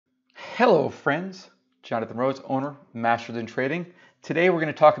Hello friends, Jonathan Rose, owner, Masters in Trading. Today we're going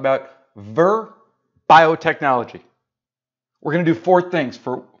to talk about VIR biotechnology. We're going to do four things.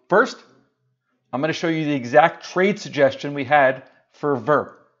 First, I'm going to show you the exact trade suggestion we had for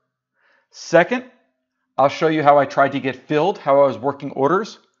VIR. Second, I'll show you how I tried to get filled, how I was working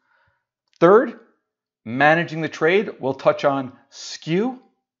orders. Third, managing the trade. We'll touch on SKEW.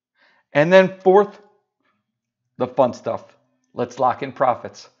 And then fourth, the fun stuff. Let's lock in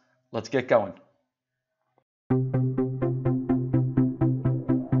profits. Let's get going.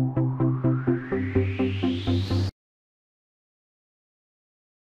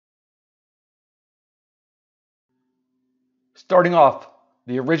 Starting off,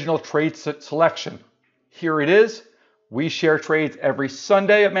 the original trade selection. Here it is. We share trades every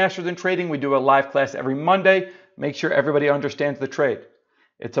Sunday at Masters in Trading. We do a live class every Monday. Make sure everybody understands the trade.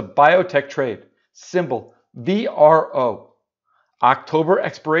 It's a biotech trade. Symbol VRO. October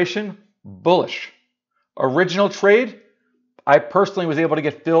expiration, bullish. Original trade, I personally was able to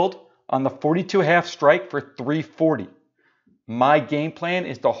get filled on the 42.5 strike for 340. My game plan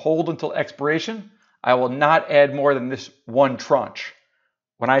is to hold until expiration. I will not add more than this one tranche.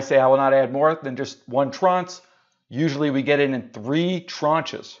 When I say I will not add more than just one tranche, usually we get in 3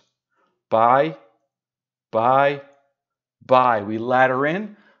 tranches. Buy, buy, buy. We ladder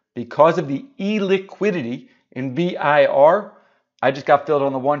in. Because of the illiquidity in VIR, I just got filled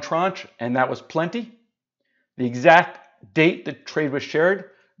on the one tranche, and that was plenty. The exact date the trade was shared,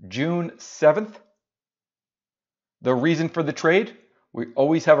 June 7th. The reason for the trade, we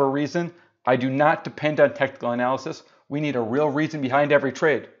always have a reason. I do not depend on technical analysis. We need a real reason behind every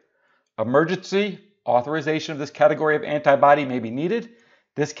trade. Emergency authorization of this category of antibody may be needed.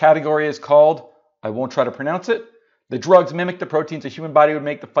 This category is called, I won't try to pronounce it, the drugs mimic the proteins a human body would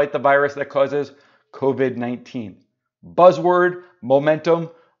make to fight the virus that causes COVID-19. Buzzword, momentum,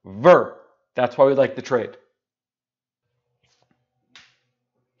 VIR. That's why we like the trade.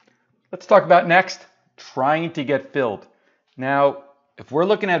 Let's talk about next, trying to get filled. Now, if we're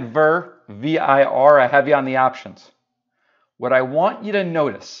looking at VIR, VIR, I have you on the options. What I want you to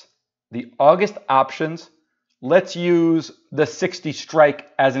notice, the August options, let's use the 60 strike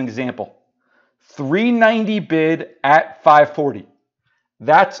as an example. 390 bid at 540.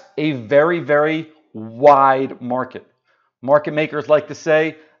 That's a very, very wide market. Market makers like to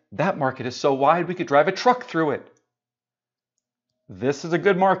say, that market is so wide we could drive a truck through it. This is a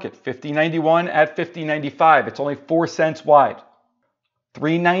good market, 50.91 at 50.95. It's only 4 cents wide.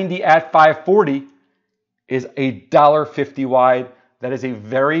 390 at 540 is $1.50 wide. That is a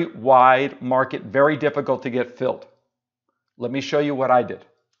very wide market, very difficult to get filled. Let me show you what I did.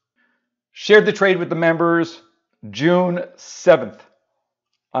 Shared the trade with the members June 7th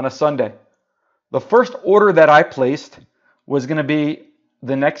on a Sunday. The first order that I placed was going to be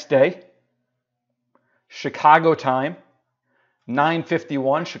the next day, Chicago time,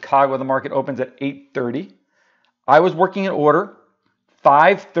 9:51. Chicago, the market opens at 8:30. I was working an order,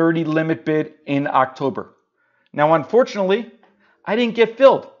 5:30 limit bid in October. Now, unfortunately, I didn't get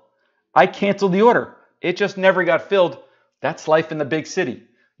filled. I canceled the order. It just never got filled. That's life in the big city.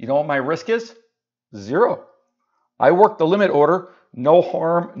 You know what my risk is? 0. I worked the limit order, no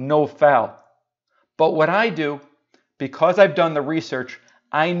harm, no foul. But what I do, because I've done the research,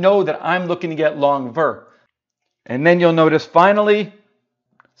 I know that I'm looking to get long VIR. And then you'll notice finally,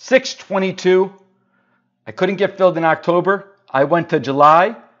 622, I couldn't get filled in October. I went to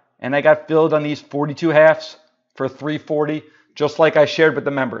July and I got filled on these 42 halves for 340, just like I shared with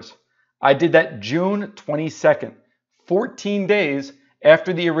the members. I did that June 22nd, 14 days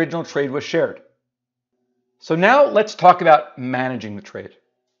after the original trade was shared. So now let's talk about managing the trade,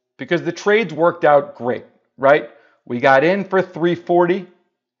 because the trades worked out great, right? We got in for 340.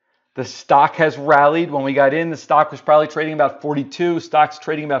 The stock has rallied. When we got in, the stock was probably trading about 42. Stock's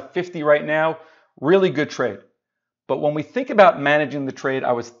trading about 50 right now. Really good trade. But when we think about managing the trade,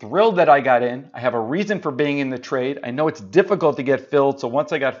 I was thrilled that I got in. I have a reason for being in the trade. I know it's difficult to get filled. So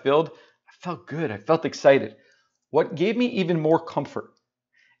once I got filled, I felt good. I felt excited. What gave me even more comfort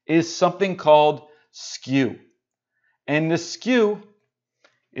is something called SKEW. And the SKEW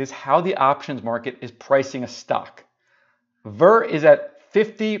is how the options market is pricing a stock. VIR is at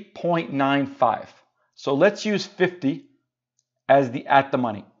 50.95. So let's use 50 as the at the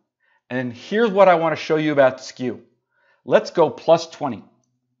money. And here's what I want to show you about SKEW. Let's go plus 20.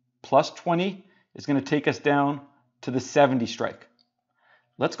 Plus 20 is going to take us down to the 70 strike.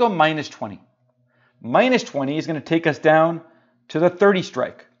 Let's go minus 20. Minus 20 is going to take us down to the 30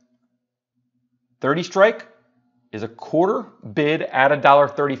 strike. 30 strike is a quarter bid at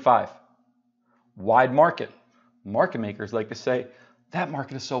 $1.35. Wide market. Market makers like to say that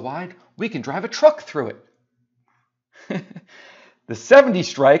market is so wide, we can drive a truck through it. The 70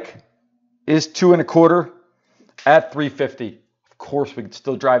 strike is 2.25 at 350. Of course, we could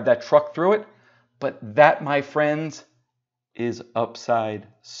still drive that truck through it, but that, my friends, is upside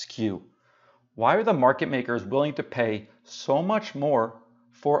skew. Why are the market makers willing to pay so much more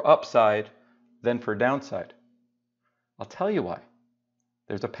for upside than for downside? I'll tell you why.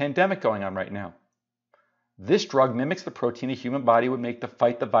 There's a pandemic going on right now. This drug mimics the protein a human body would make to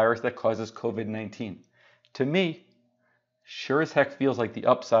fight the virus that causes COVID-19. To me, sure as heck feels like the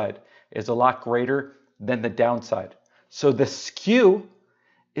upside is a lot greater than the downside. So the skew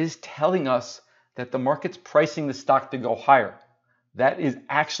is telling us that the market's pricing the stock to go higher. That is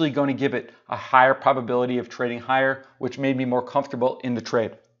actually going to give it a higher probability of trading higher, which made me more comfortable in the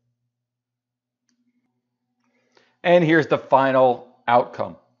trade. And here's the final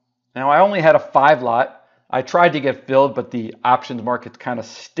outcome. Now, I only had a 5 lot. I tried to get filled, but the options markets kind of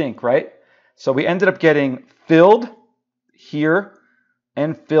stink, right? So we ended up getting filled here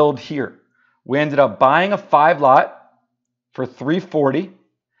and filled here. We ended up buying a 5 lot for 340.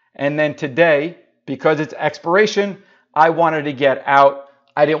 And then today, because it's expiration, I wanted to get out.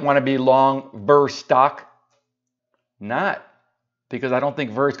 I didn't want to be long VIR stock. Not because I don't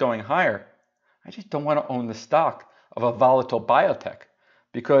think VIR is going higher. I just don't want to own the stock of a volatile biotech.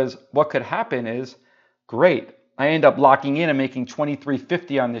 Because what could happen is, great, I end up locking in and making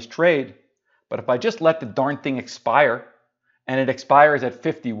 $23.50 on this trade. But if I just let the darn thing expire, and it expires at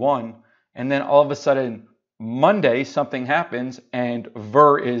 51, and then all of a sudden Monday something happens and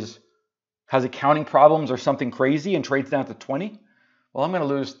VIR has accounting problems or something crazy and trades down to 20, well, I'm going to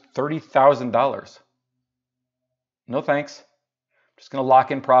lose $30,000. No thanks. I'm just going to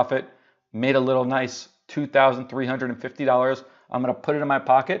lock in profit. Made a little nice $2,350. I'm going to put it in my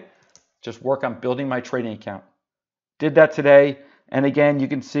pocket. Just work on building my trading account. Did that today. And again, you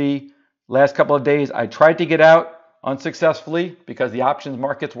can see last couple of days, I tried to get out unsuccessfully because the options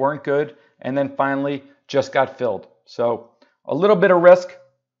markets weren't good. And then finally just got filled. So a little bit of risk.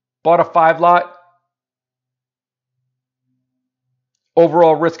 Bought a 5 lot.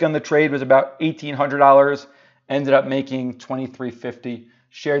 Overall risk on the trade was about $1,800. Ended up making $23.50.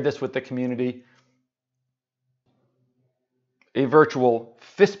 Shared this with the community. A virtual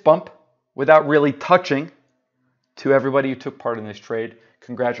fist bump without really touching to everybody who took part in this trade.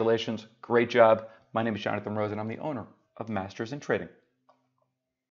 Congratulations. Great job. My name is Jonathan Rose, and I'm the owner of Masters in Trading.